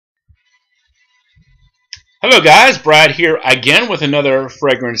Hello guys, Brad here again with another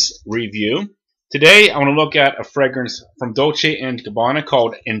fragrance review. Today I want to look at a fragrance from Dolce & Gabbana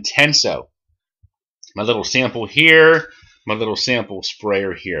called Intenso. My little sample here, my little sample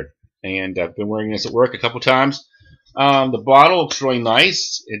sprayer here. And I've been wearing this at work a couple times. The bottle looks really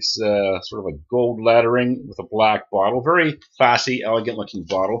nice. It's sort of a gold lettering with a black bottle. Very classy, elegant looking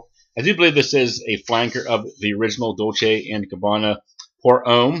bottle. I do believe this is a flanker of the original Dolce & Gabbana Pour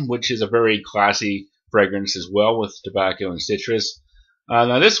Homme, which is a very classy fragrance as well with tobacco and citrus.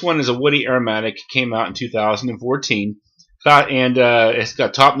 Now this one is a woody aromatic, came out in 2014, and it's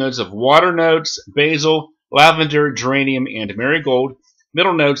got top notes of water notes, basil, lavender, geranium, and marigold,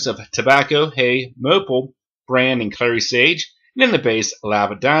 middle notes of tobacco, hay, maple, bran, and clary sage, and in the base,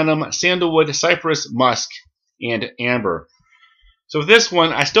 lavendanum, sandalwood, cypress, musk, and amber. So with this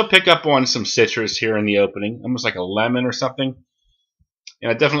one, I still pick up on some citrus here in the opening, almost like a lemon or something. And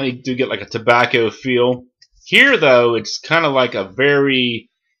I definitely do get like a tobacco feel. Here, though, it's kind of like a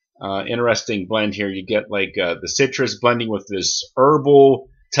very interesting blend here. You get like the citrus blending with this herbal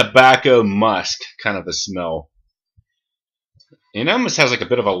tobacco musk kind of a smell. And it almost has like a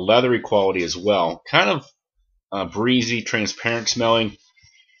bit of a leathery quality as well. Kind of breezy, transparent smelling.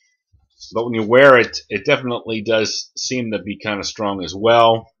 But when you wear it, it definitely does seem to be kind of strong as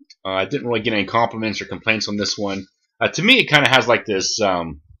well. I didn't really get any compliments or complaints on this one. To me, it kind of has like this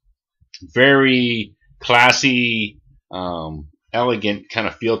very classy, elegant kind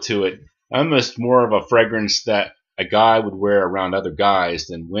of feel to it. Almost more of a fragrance that a guy would wear around other guys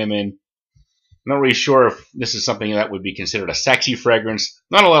than women. I'm not really sure if this is something that would be considered a sexy fragrance.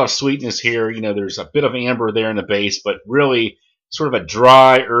 Not a lot of sweetness here. You know, there's a bit of amber there in the base, but really sort of a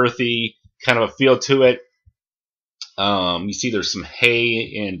dry, earthy kind of a feel to it. You see there's some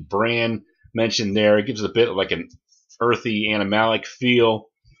hay and bran mentioned there. It gives it a bit of like an earthy, animalic feel.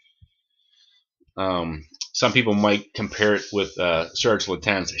 Some people might compare it with Serge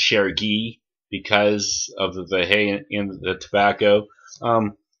Lutens' Chergui because of the hay and the tobacco.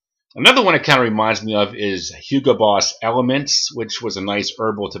 Another one it kind of reminds me of is Hugo Boss Elements, which was a nice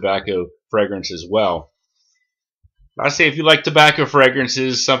herbal tobacco fragrance as well. I say if you like tobacco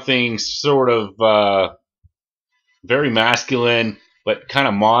fragrances, something sort of very masculine but kind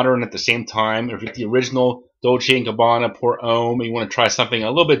of modern at the same time. If it's the original Dolce & Gabbana Pour Homme, you want to try something a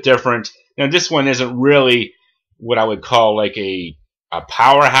little bit different. Now, this one isn't really what I would call like a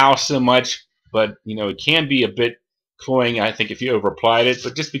powerhouse so much, but you know, it can be a bit cloying, I think, if you over-applied it.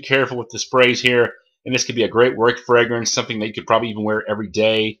 But just be careful with the sprays here. And this could be a great work fragrance, something that you could probably even wear every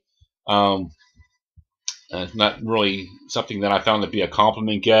day. Not really something that I found to be a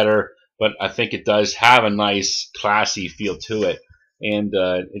compliment getter, but I think it does have a nice, classy feel to it. And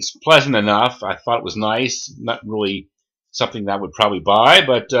it's pleasant enough. I thought it was nice. Not really something that I would probably buy,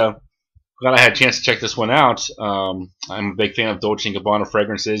 but glad I had a chance to check this one out. I'm a big fan of Dolce & Gabbana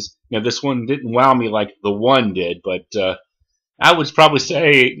fragrances. You know, this one didn't wow me like the one did, but I would probably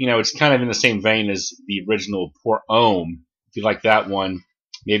say, you know, it's kind of in the same vein as the original Pour Homme. If you like that one,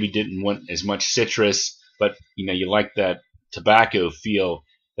 maybe didn't want as much citrus, but you know, you like that tobacco feel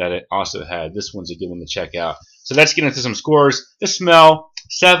that it also had. This one's a good one to check out. So let's get into some scores. The smell,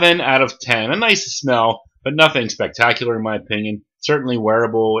 7 out of 10. A nice smell, but nothing spectacular in my opinion. Certainly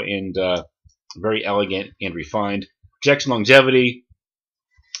wearable and very elegant and refined. Projection longevity,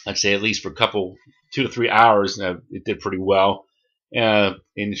 I'd say at least for a couple, 2 to 3 hours, it did pretty well. And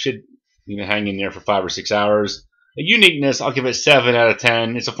it should, you know, hang in there for 5 or 6 hours. The uniqueness, I'll give it 7 out of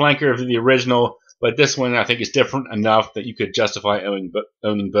 10. It's a flanker of the original, but this one I think is different enough that you could justify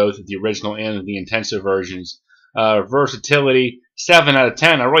owning both the original and the Intenso versions. Versatility, 7 out of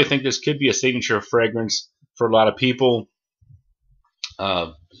 10. I really think this could be a signature fragrance for a lot of people.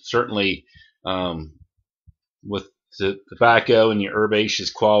 Certainly with the tobacco and the herbaceous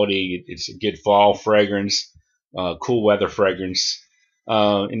quality, it's a good fall fragrance, cool weather fragrance.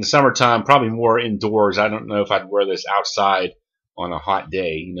 In the summertime, probably more indoors. I don't know if I'd wear this outside on a hot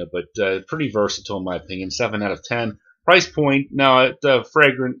day, you know, but pretty versatile in my opinion. 7 out of 10. Price point, now at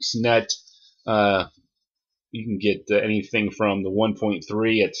Fragrance Net, you can get anything from the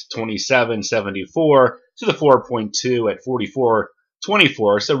 1.3 at $27.74 to the 4.2 at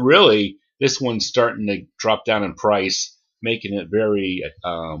 $44.24. So really, this one's starting to drop down in price, making it very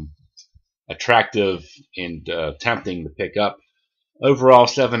attractive and tempting to pick up. Overall,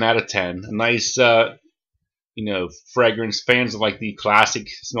 7 out of 10. A nice, you know, fragrance. Fans of like the classic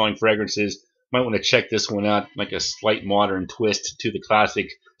smelling fragrances might want to check this one out, like a slight modern twist to the classic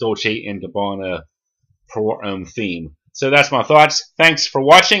Dolce & Gabbana Pour Homme theme. So that's my thoughts. Thanks for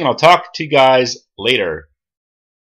watching, and I'll talk to you guys later.